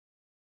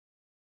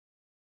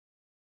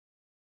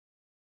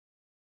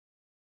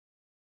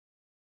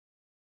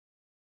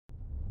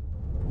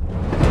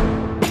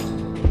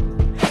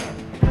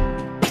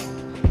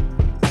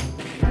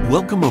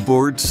Welcome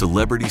aboard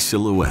Celebrity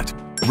Silhouette,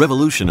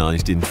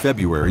 revolutionized in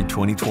February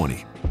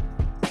 2020.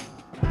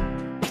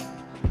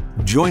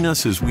 Join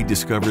us as we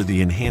discover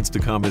the enhanced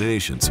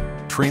accommodations,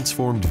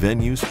 transformed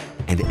venues,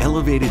 and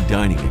elevated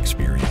dining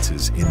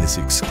experiences in this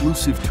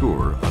exclusive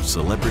tour of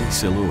Celebrity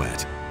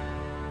Silhouette.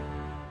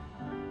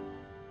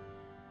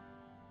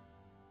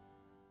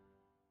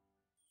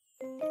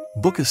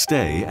 Book a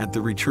stay at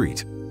The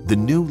Retreat, the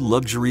new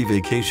luxury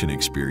vacation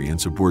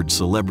experience aboard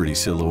Celebrity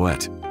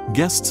Silhouette.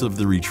 Guests of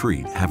The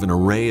Retreat have an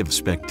array of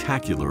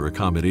spectacular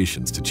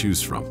accommodations to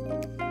choose from.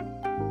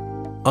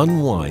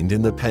 Unwind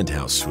in the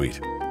Penthouse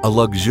Suite, a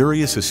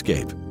luxurious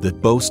escape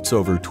that boasts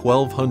over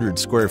 1,200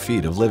 square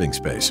feet of living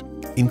space,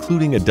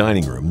 including a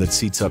dining room that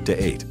seats up to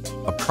 8,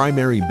 a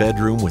primary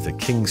bedroom with a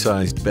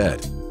king-sized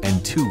bed,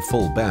 and 2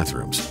 full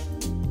bathrooms.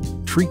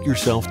 Treat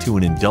yourself to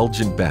an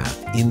indulgent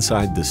bath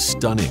inside the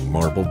stunning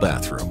marble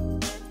bathroom.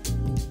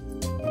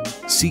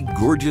 See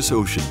gorgeous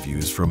ocean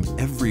views from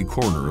every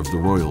corner of the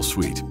Royal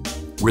Suite,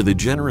 where the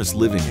generous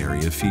living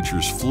area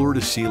features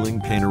floor-to-ceiling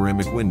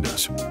panoramic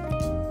windows.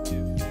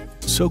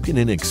 Soak in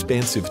an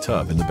expansive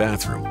tub in the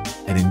bathroom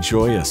and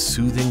enjoy a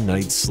soothing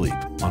night's sleep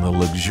on a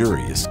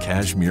luxurious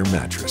cashmere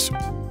mattress.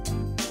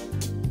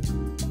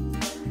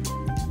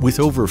 With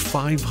over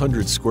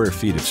 500 square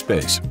feet of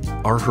space,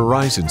 our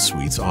Horizon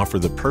Suites offer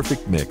the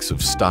perfect mix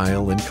of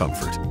style and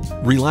comfort.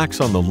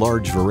 Relax on the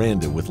large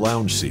veranda with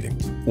lounge seating,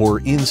 or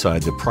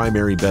inside the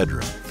primary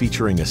bedroom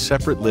featuring a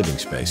separate living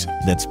space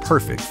that's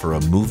perfect for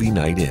a movie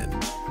night in.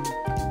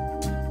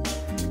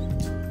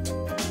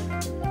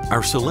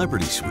 Our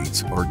Celebrity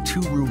Suites are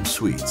 2-room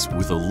suites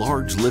with a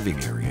large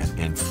living area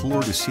and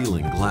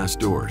floor-to-ceiling glass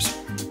doors.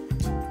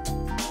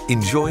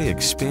 Enjoy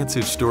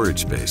expansive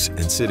storage space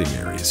and sitting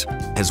areas,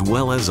 as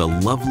well as a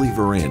lovely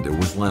veranda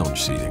with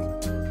lounge seating.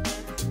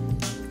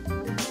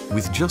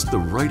 With just the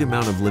right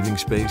amount of living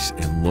space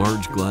and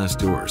large glass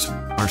doors,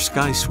 our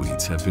Sky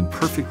Suites have been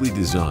perfectly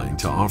designed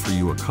to offer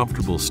you a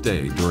comfortable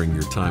stay during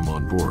your time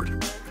on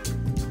board.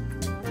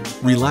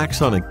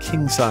 Relax on a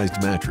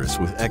king-sized mattress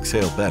with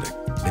exhale bedding.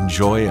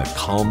 Enjoy a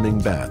calming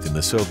bath in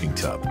the soaking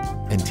tub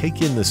and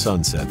take in the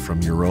sunset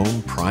from your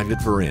own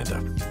private veranda,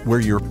 where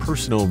your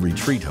personal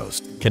retreat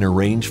host can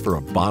arrange for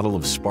a bottle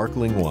of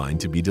sparkling wine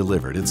to be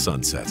delivered at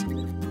sunset.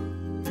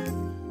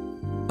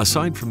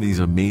 Aside from these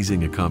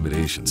amazing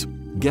accommodations,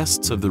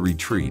 guests of The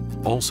Retreat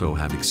also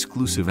have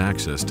exclusive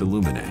access to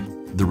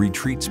Luminae, The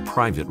Retreat's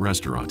private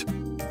restaurant.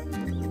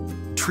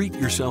 Treat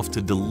yourself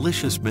to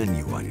delicious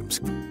menu items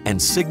and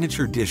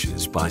signature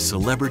dishes by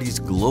Celebrity's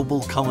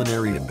global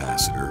culinary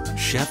ambassador,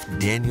 Chef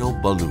Daniel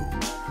Boulud.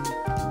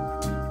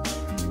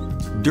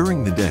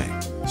 During the day,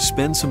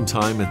 spend some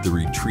time at The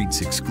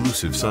Retreat's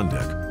exclusive sun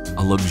deck,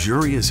 a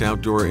luxurious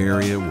outdoor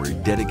area where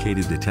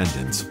dedicated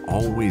attendants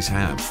always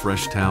have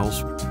fresh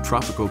towels,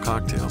 tropical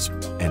cocktails,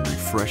 and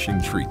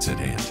refreshing treats at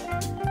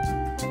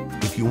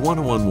hand. If you want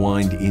to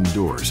unwind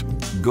indoors,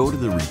 go to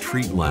the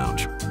Retreat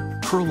Lounge.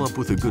 Curl up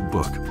with a good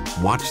book,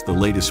 watch the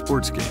latest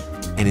sports game,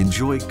 and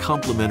enjoy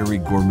complimentary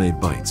gourmet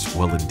bites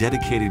while a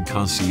dedicated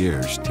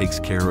concierge takes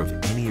care of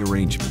any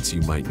arrangements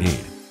you might need.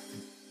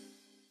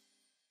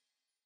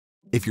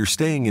 If you're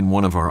staying in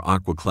one of our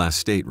Aqua-Class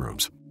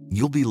staterooms,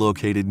 you'll be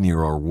located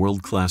near our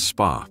world-class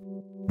spa,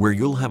 where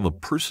you'll have a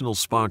personal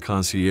spa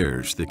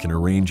concierge that can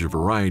arrange a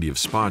variety of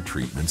spa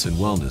treatments and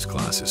wellness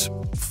classes,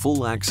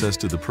 full access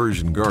to the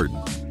Persian garden,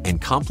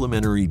 and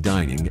complimentary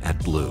dining at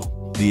Blue,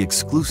 the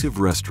exclusive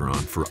restaurant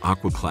for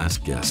Aqua-Class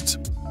guests.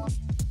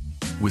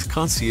 With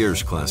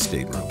concierge-class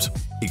staterooms,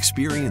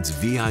 experience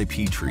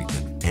VIP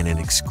treatment and an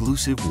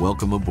exclusive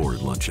welcome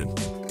aboard luncheon.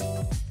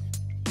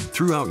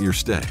 Throughout your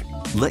stay,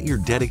 let your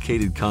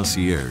dedicated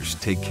concierge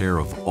take care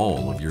of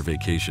all of your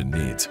vacation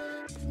needs.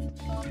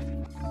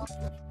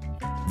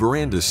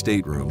 Veranda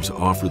staterooms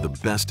offer the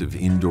best of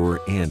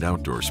indoor and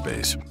outdoor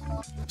space.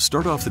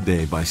 Start off the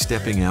day by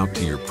stepping out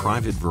to your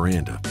private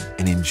veranda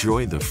and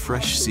enjoy the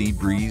fresh sea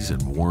breeze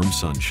and warm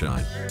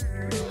sunshine.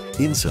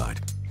 Inside,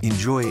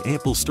 enjoy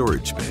ample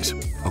storage space,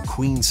 a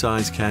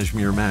queen-size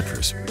cashmere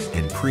mattress,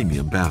 and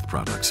premium bath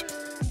products.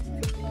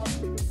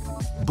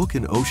 Book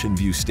an ocean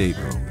view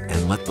stateroom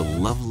and let the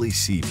lovely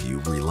sea view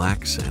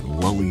relax and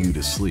lull you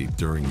to sleep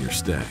during your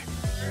stay.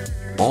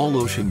 All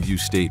ocean view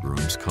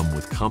staterooms come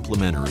with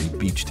complimentary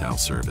beach towel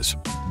service,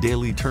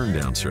 daily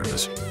turn-down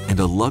service, and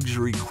a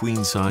luxury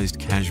queen-sized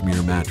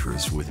cashmere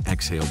mattress with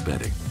exhale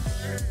bedding.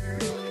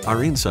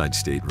 Our inside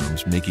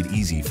staterooms make it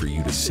easy for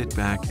you to sit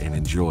back and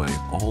enjoy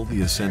all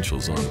the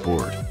essentials on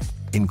board,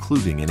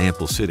 including an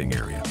ample sitting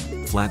area,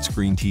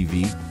 flat-screen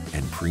TV,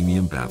 and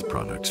premium bath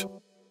products.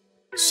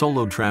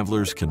 Solo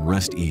travelers can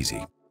rest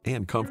easy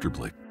and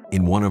comfortably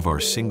in one of our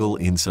single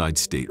inside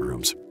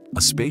staterooms,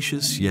 a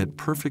spacious yet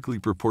perfectly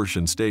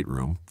proportioned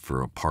stateroom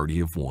for a party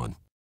of one.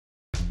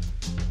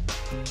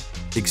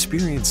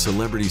 Experience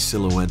Celebrity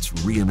Silhouette's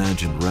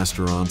reimagined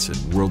restaurants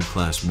and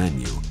world-class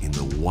menu in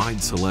the wide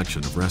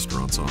selection of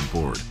restaurants on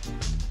board.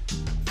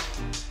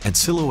 At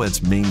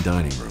Silhouette's main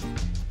dining room,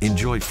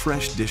 enjoy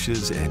fresh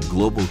dishes and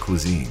global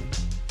cuisine.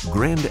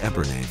 Grand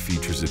Epernay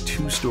features a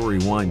 2-story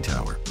wine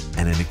tower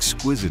and an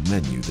exquisite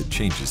menu that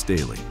changes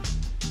daily.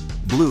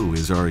 Blue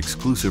is our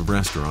exclusive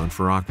restaurant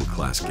for Aqua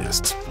Class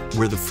guests,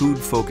 where the food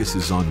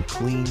focuses on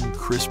clean,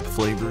 crisp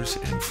flavors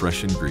and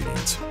fresh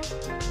ingredients.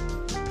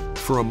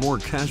 For a more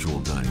casual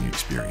dining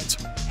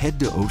experience, head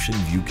to Ocean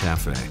View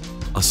Cafe,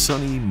 a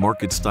sunny,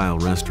 market-style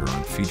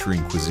restaurant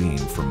featuring cuisine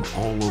from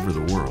all over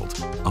the world,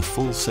 a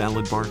full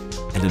salad bar,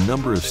 and a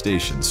number of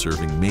stations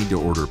serving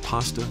made-to-order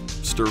pasta,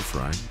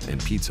 stir-fry,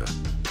 and pizza.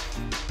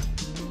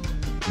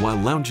 While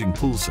lounging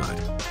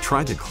poolside,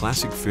 try the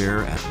classic fare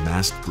at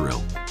Masked Grill,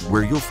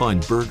 where you'll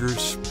find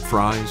burgers,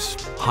 fries,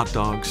 hot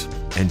dogs,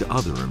 and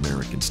other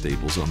American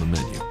staples on the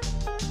menu.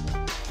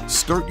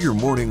 Start your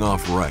morning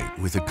off right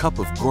with a cup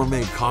of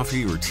gourmet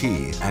coffee or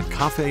tea at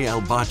Cafe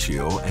Al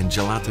Baccio and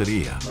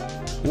Gelateria.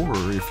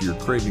 Or if you're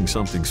craving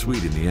something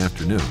sweet in the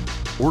afternoon,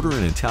 order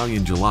an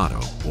Italian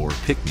gelato or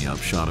pick-me-up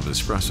shot of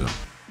espresso.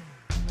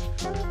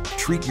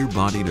 Treat your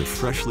body to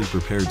freshly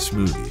prepared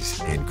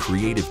smoothies and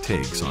creative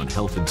takes on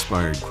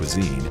health-inspired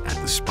cuisine at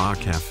the Spa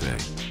Cafe,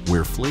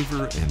 where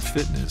flavor and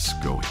fitness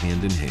go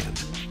hand in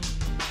hand.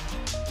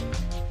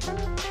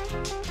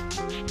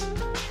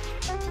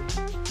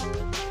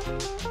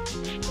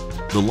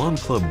 The Lawn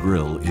Club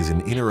Grill is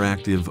an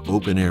interactive,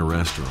 open-air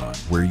restaurant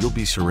where you'll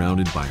be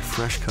surrounded by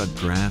fresh-cut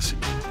grass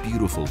and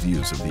beautiful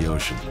views of the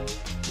ocean.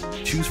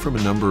 Choose from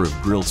a number of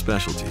grill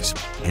specialties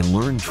and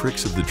learn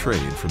tricks of the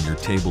trade from your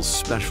table's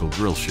special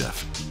grill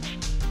chef.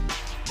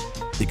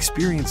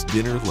 Experience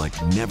dinner like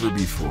never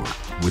before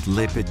with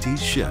Les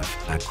Petits Chefs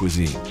at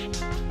Cuisine.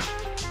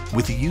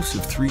 With the use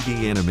of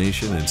 3D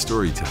animation and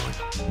storytelling,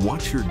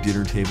 watch your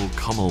dinner table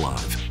come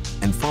alive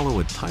and follow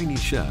a tiny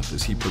chef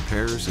as he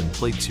prepares and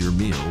plates your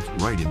meal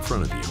right in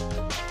front of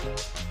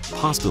you.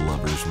 Pasta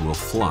lovers will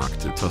flock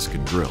to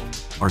Tuscan Grill,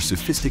 our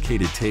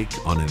sophisticated take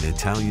on an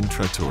Italian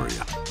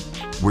trattoria,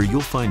 where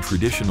you'll find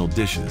traditional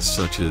dishes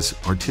such as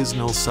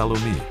artisanal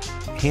salumi,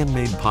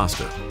 handmade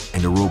pasta,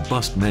 and a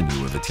robust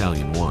menu of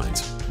Italian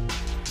wines.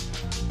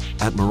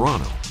 At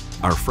Murano,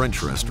 our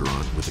French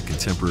restaurant with a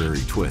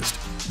contemporary twist,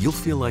 you'll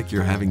feel like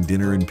you're having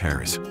dinner in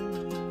Paris,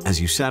 as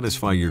you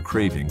satisfy your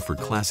craving for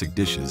classic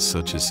dishes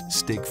such as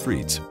steak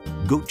frites,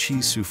 goat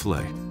cheese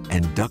soufflé,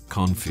 and duck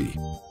confit.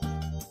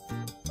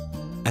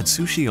 At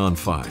Sushi on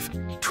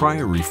 5, try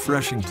a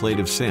refreshing plate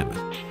of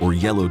salmon or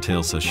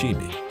yellowtail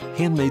sashimi,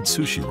 handmade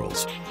sushi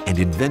rolls, and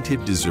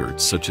inventive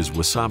desserts such as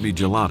wasabi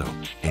gelato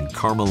and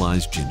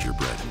caramelized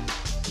gingerbread.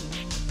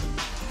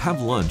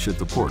 Have lunch at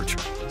The Porch,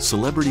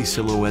 Celebrity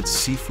Silhouette's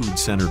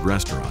seafood-centered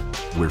restaurant,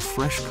 where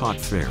fresh-caught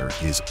fare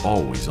is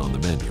always on the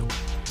menu.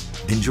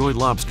 Enjoy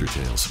lobster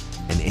tails,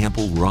 an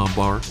ample raw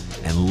bar,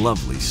 and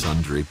lovely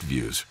sun-draped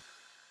views.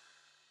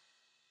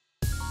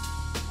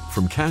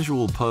 From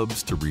casual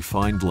pubs to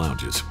refined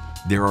lounges,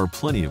 there are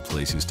plenty of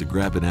places to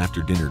grab an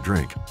after-dinner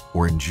drink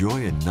or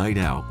enjoy a night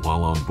out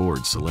while on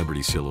board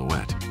Celebrity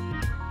Silhouette.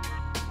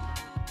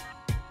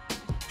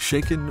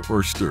 Shaken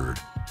or stirred,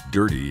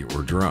 dirty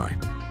or dry,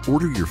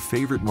 order your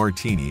favorite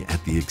martini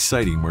at the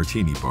exciting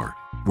Martini Bar,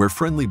 where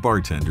friendly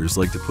bartenders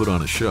like to put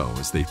on a show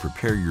as they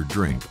prepare your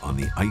drink on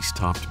the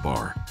ice-topped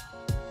bar.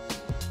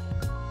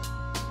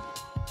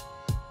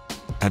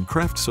 At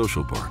Craft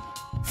Social Bar,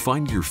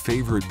 find your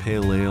favorite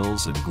pale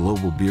ales and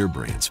global beer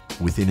brands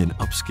within an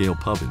upscale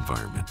pub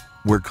environment,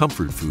 where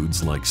comfort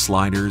foods like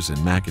sliders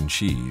and mac and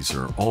cheese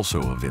are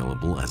also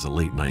available as a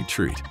late-night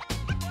treat.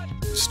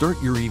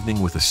 Start your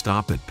evening with a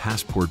stop at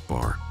Passport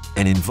Bar,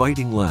 an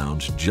inviting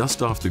lounge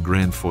just off the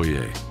Grand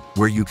Foyer,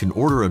 where you can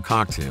order a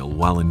cocktail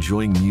while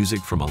enjoying music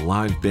from a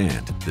live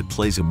band that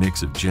plays a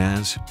mix of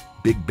jazz,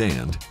 big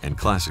band, and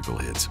classical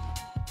hits.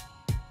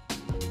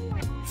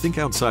 Think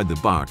outside the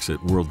box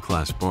at World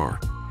Class Bar,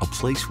 a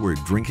place where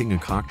drinking a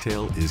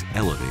cocktail is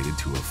elevated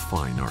to a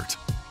fine art.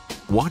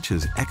 Watch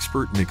as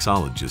expert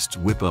mixologists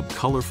whip up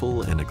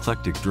colorful and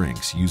eclectic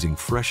drinks using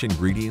fresh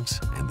ingredients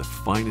and the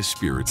finest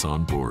spirits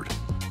on board.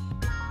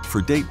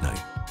 For date night,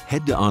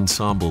 head to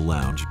Ensemble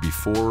Lounge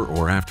before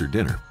or after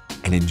dinner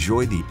and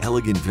enjoy the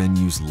elegant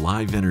venue's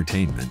live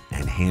entertainment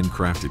and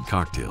handcrafted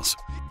cocktails.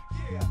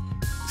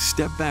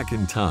 Step back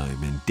in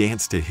time and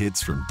dance to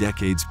hits from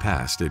decades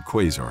past at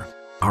Quasar,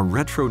 our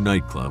retro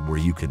nightclub where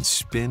you can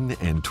spin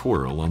and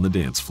twirl on the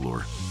dance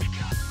floor.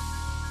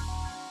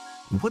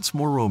 What's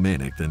more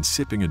romantic than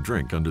sipping a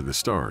drink under the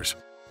stars?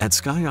 At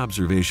Sky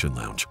Observation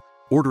Lounge,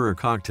 order a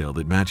cocktail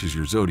that matches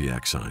your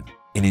zodiac sign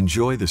and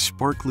enjoy the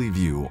sparkly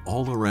view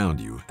all around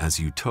you as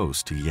you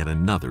toast to yet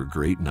another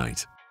great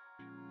night.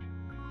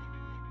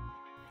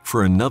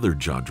 For another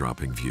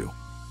jaw-dropping view,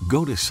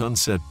 go to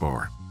Sunset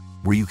Bar,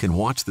 where you can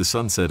watch the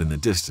sunset in the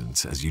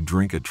distance as you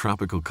drink a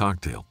tropical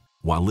cocktail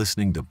while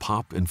listening to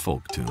pop and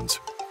folk tunes.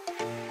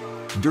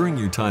 During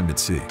your time at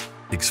sea,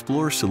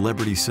 explore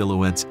Celebrity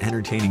Silhouette's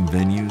entertaining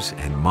venues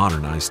and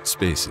modernized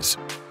spaces.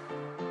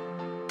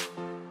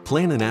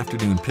 Plan an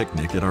afternoon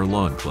picnic at our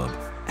lawn club,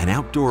 an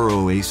outdoor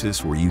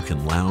oasis where you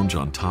can lounge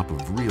on top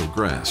of real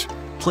grass,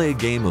 play a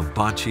game of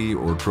bocce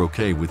or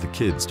croquet with the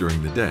kids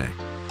during the day,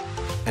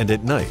 and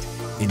at night,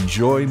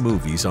 enjoy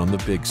movies on the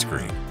big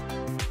screen.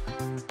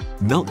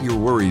 Melt your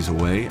worries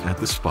away at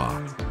the spa,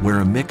 where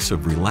a mix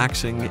of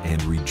relaxing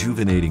and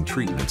rejuvenating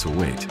treatments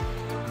await.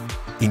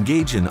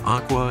 Engage in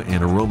aqua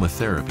and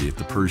aromatherapy at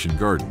the Persian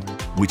Garden,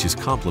 which is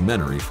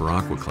complimentary for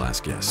Aqua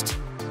Class guests.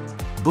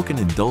 Book an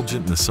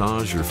indulgent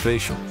massage or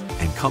facial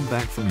and come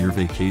back from your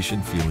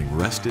vacation feeling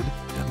rested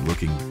and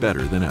looking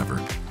better than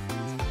ever.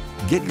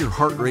 Get your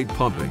heart rate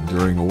pumping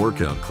during a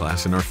workout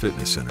class in our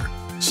fitness center.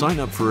 Sign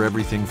up for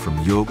everything from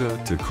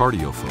yoga to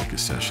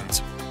cardio-focused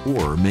sessions,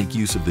 or make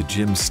use of the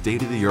gym's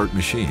state-of-the-art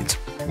machines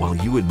while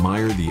you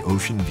admire the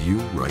ocean view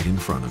right in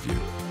front of you.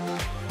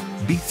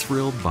 Be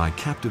thrilled by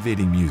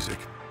captivating music,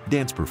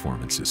 dance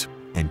performances,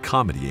 and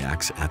comedy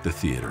acts at the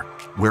theater,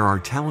 where our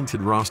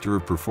talented roster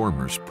of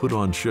performers put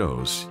on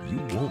shows you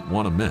won't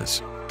want to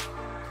miss.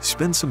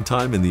 Spend some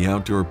time in the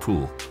outdoor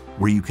pool,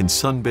 where you can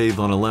sunbathe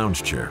on a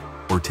lounge chair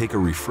or take a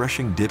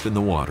refreshing dip in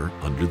the water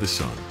under the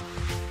sun.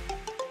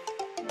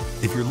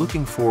 If you're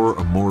looking for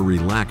a more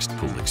relaxed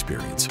pool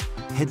experience,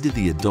 head to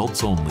the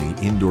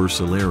adults-only indoor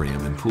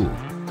solarium and pool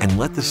and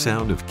let the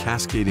sound of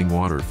cascading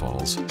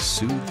waterfalls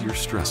soothe your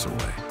stress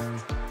away.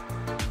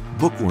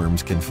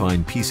 Bookworms can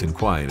find peace and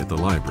quiet at the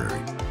library,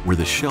 where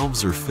the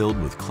shelves are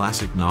filled with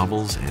classic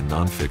novels and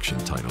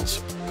nonfiction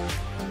titles.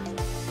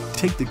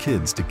 Take the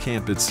kids to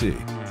Camp at Sea,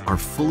 our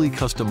fully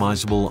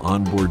customizable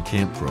onboard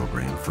camp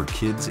program for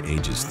kids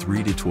ages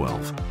 3 to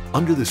 12.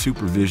 Under the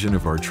supervision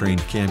of our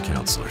trained camp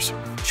counselors,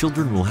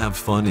 children will have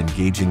fun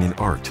engaging in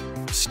art,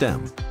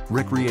 STEM,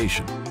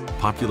 recreation,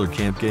 popular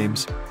camp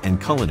games,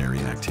 and culinary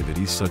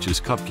activities such as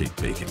cupcake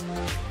baking.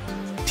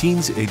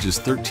 Teens ages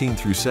 13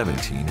 through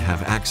 17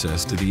 have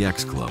access to the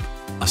X Club,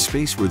 a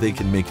space where they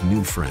can make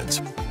new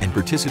friends and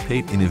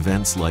participate in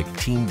events like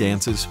teen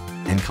dances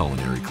and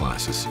culinary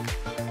classes.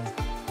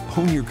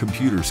 Hone your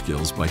computer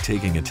skills by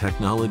taking a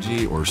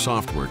technology or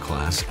software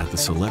class at the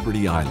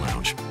Celebrity Eye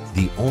Lounge,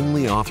 the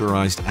only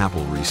authorized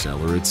Apple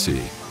reseller at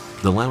sea.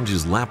 The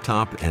lounge's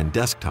laptop and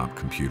desktop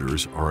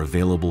computers are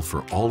available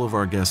for all of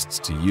our guests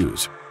to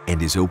use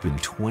and is open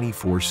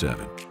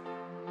 24/7.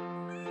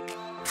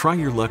 Try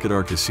your luck at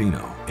our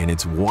casino and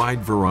its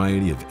wide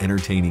variety of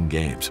entertaining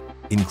games,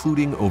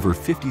 including over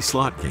 50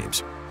 slot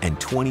games and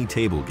 20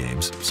 table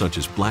games such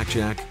as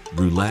blackjack,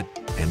 roulette,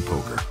 and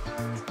poker.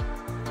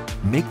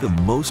 Make the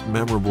most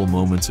memorable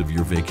moments of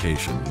your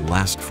vacation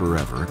last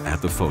forever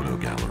at the Photo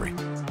Gallery,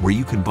 where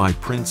you can buy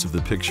prints of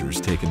the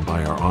pictures taken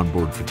by our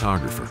onboard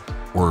photographer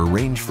or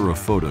arrange for a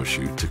photo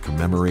shoot to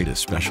commemorate a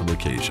special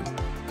occasion.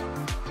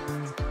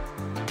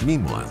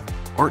 Meanwhile,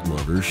 art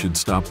lovers should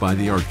stop by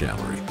the Art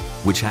Gallery,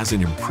 which has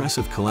an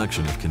impressive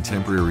collection of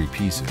contemporary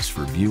pieces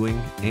for viewing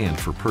and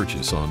for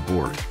purchase on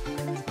board.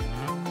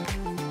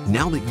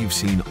 Now that you've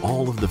seen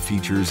all of the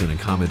features and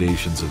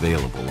accommodations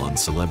available on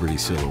Celebrity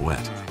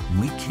Silhouette,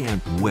 we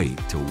can't wait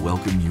to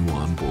welcome you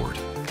on board.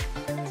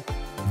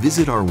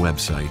 Visit our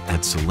website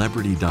at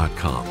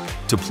Celebrity.com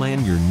to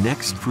plan your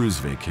next cruise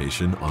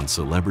vacation on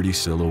Celebrity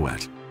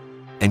Silhouette.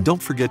 And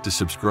don't forget to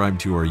subscribe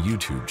to our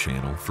YouTube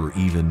channel for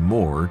even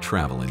more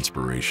travel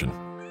inspiration.